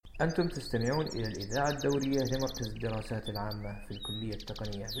أنتم تستمعون إلى الإذاعة الدورية لمركز الدراسات العامة في الكلية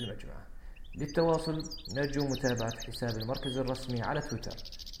التقنية بالمجمع. للتواصل نرجو متابعة حساب المركز الرسمي على تويتر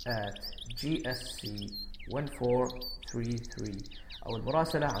 @GSC1433 أو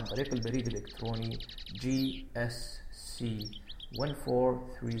المراسلة عن طريق البريد الإلكتروني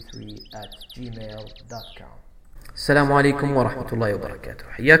gsc1433@gmail.com. السلام عليكم ورحمة الله وبركاته.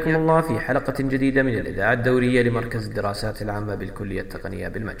 حياكم الله في حلقة جديدة من الإذاعة الدورية لمركز الدراسات العامة بالكلية التقنية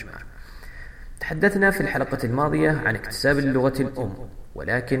بالمجمع. تحدثنا في الحلقة الماضية عن اكتساب اللغة الأم،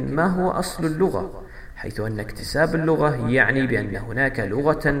 ولكن ما هو أصل اللغة؟ حيث أن اكتساب اللغة يعني بأن هناك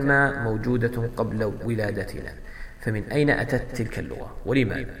لغة ما موجودة قبل ولادتنا، فمن أين أتت تلك اللغة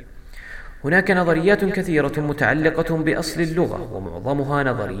ولماذا؟ هناك نظريات كثيرة متعلقة بأصل اللغة، ومعظمها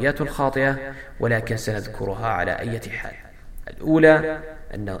نظريات خاطئة، ولكن سنذكرها على أي حال. الأولى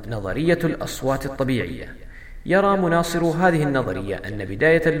أن نظرية الأصوات الطبيعية. يرى مناصر هذه النظرية أن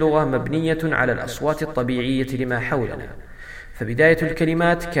بداية اللغة مبنية على الأصوات الطبيعية لما حولنا، فبداية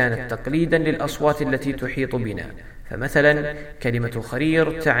الكلمات كانت تقليدا للأصوات التي تحيط بنا، فمثلا كلمة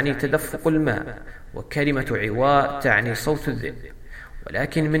خرير تعني تدفق الماء، وكلمة عواء تعني صوت الذئب.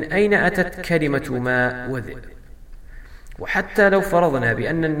 ولكن من أين أتت كلمة ماء وذئب؟ وحتى لو فرضنا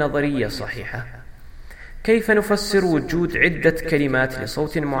بأن النظرية صحيحة، كيف نفسر وجود عدة كلمات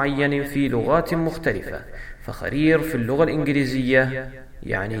لصوت معين في لغات مختلفة؟ فخرير في اللغة الإنجليزية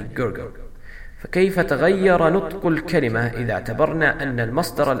يعني gurgle، فكيف تغير نطق الكلمة إذا اعتبرنا أن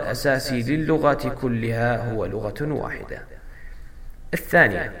المصدر الأساسي للغات كلها هو لغة واحدة؟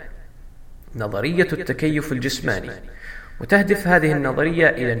 الثانية نظرية التكيف الجسماني، وتهدف هذه النظرية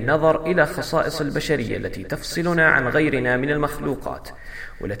إلى النظر إلى خصائص البشرية التي تفصلنا عن غيرنا من المخلوقات،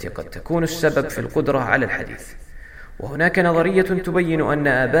 والتي قد تكون السبب في القدرة على الحديث. وهناك نظرية تبين أن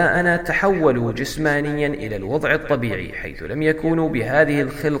آباءنا تحولوا جسمانيا إلى الوضع الطبيعي، حيث لم يكونوا بهذه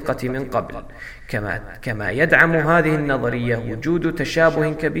الخلقة من قبل. كما يدعم هذه النظرية وجود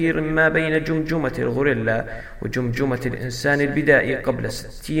تشابه كبير ما بين جمجمة الغوريلا وجمجمة الإنسان البدائي قبل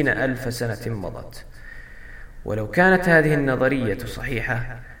 60,000 سنة مضت. ولو كانت هذه النظرية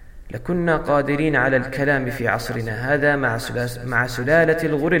صحيحة، لكنا قادرين على الكلام في عصرنا هذا مع سلالة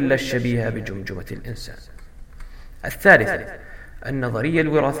الغوريلا الشبيهة بجمجمة الإنسان. الثالثة النظرية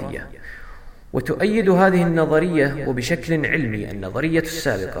الوراثية، وتؤيد هذه النظرية وبشكل علمي النظرية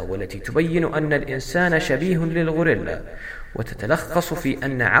السابقة، والتي تبين أن الإنسان شبيه للغوريلا، وتتلخص في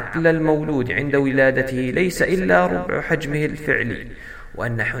أن عقل المولود عند ولادته ليس إلا ربع حجمه الفعلي،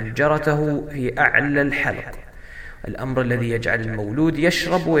 وأن حنجرته في أعلى الحلق، الأمر الذي يجعل المولود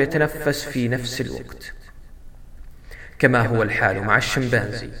يشرب ويتنفس في نفس الوقت، كما هو الحال مع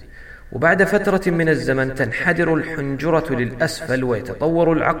الشمبانزي. وبعد فترة من الزمن تنحدر الحنجرة للأسفل،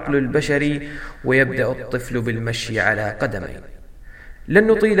 ويتطور العقل البشري، ويبدأ الطفل بالمشي على قدمين. لن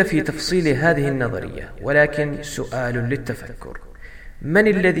نطيل في تفصيل هذه النظرية، ولكن سؤال للتفكر: من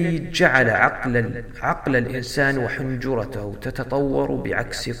الذي جعل عقل الإنسان وحنجرته تتطور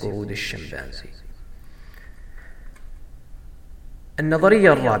بعكس قرود الشمبانزي؟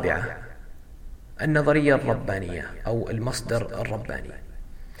 النظرية الرابعة النظرية الربانية أو المصدر الرباني.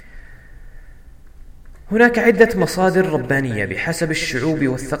 هناك عدة مصادر ربانية بحسب الشعوب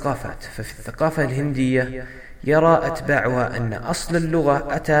والثقافات. ففي الثقافة الهندية يرى أتباعها أن أصل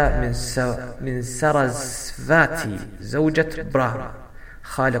اللغة أتى من ساراسفاتي زوجة براهما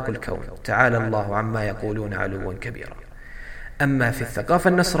خالق الكون، تعالى الله عما يقولون علوا كبيرا. أما في الثقافة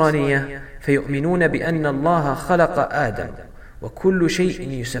النصرانية فيؤمنون بأن الله خلق آدم، وكل شيء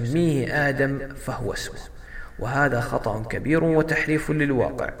يسميه آدم فهو اسمه، وهذا خطأ كبير وتحريف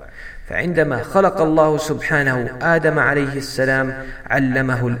للواقع. فعندما خلق الله سبحانه آدم عليه السلام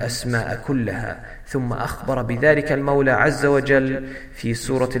علمه الأسماء كلها، ثم أخبر بذلك المولى عز وجل في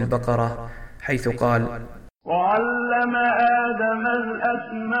سورة البقرة، حيث قال: وعلم آدم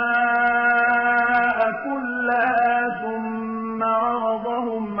الأسماء كلها ثم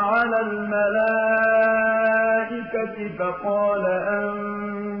عرضهم على الملائكة فقال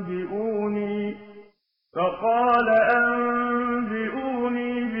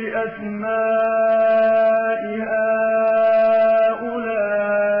أنبئوني بأسماء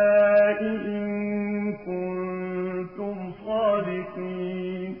هؤلاء إن كنتم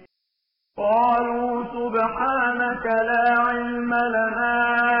صادقين. قالوا سبحانك لا علم لنا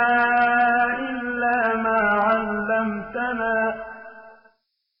إلا ما علمتنا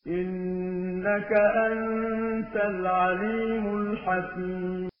إنك أنت العليم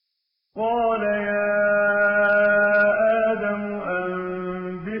الحكيم. قال يا آدم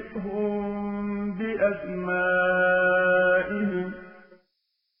أنبئهم بأسمائهم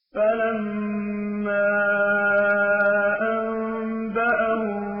فلما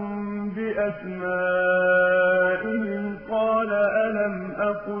أنبأهم بأسمائهم قال ألم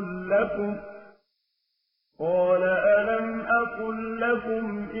أقل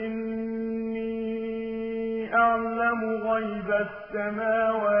لكم إني أعلم غيب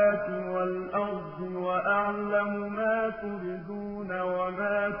السماوات والأرض وأعلم ما تبدون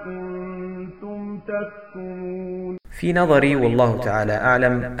وما كنتم تكتمون. في نظري والله تعالى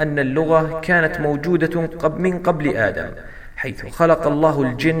أعلم أن اللغة كانت موجودة من قبل آدم، حيث خلق الله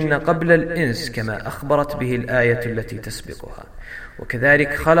الجن قبل الإنس كما أخبرت به الآية التي تسبقها،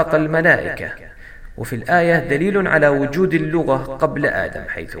 وكذلك خلق الملائكة. وفي الآية دليل على وجود اللغة قبل آدم،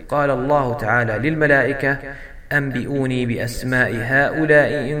 حيث قال الله تعالى للملائكة: أنبئوني بأسماء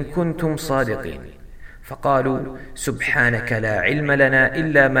هؤلاء إن كنتم صادقين، فقالوا: سبحانك لا علم لنا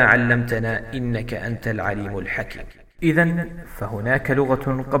إلا ما علمتنا إنك أنت العليم الحكيم. إذن فهناك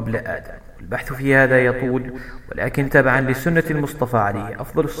لغة قبل آدم، والبحث في هذا يطول، ولكن تبعا لسنة المصطفى عليه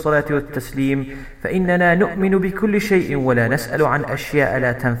أفضل الصلاة والتسليم فإننا نؤمن بكل شيء ولا نسأل عن أشياء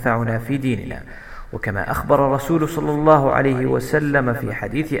لا تنفعنا في ديننا. وكما أخبر الرسول صلى الله عليه وسلم في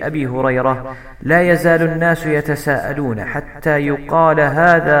حديث أبي هريرة: لا يزال الناس يتساءلون حتى يقال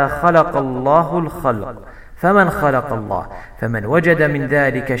هذا خلق الله الخلق، فمن خلق الله؟ فمن وجد من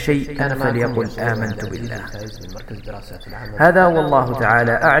ذلك شيئا فليقل آمنت بالله. هذا والله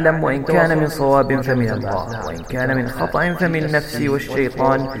تعالى أعلم، وإن كان من صواب فمن الله، وإن كان من خطأ فمن نفسي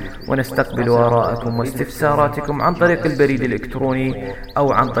والشيطان. ونستقبل آراءكم واستفساراتكم عن طريق البريد الإلكتروني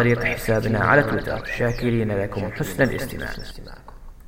أو عن طريق حسابنا على تويتر، شاكرين لكم حسن الاستماع.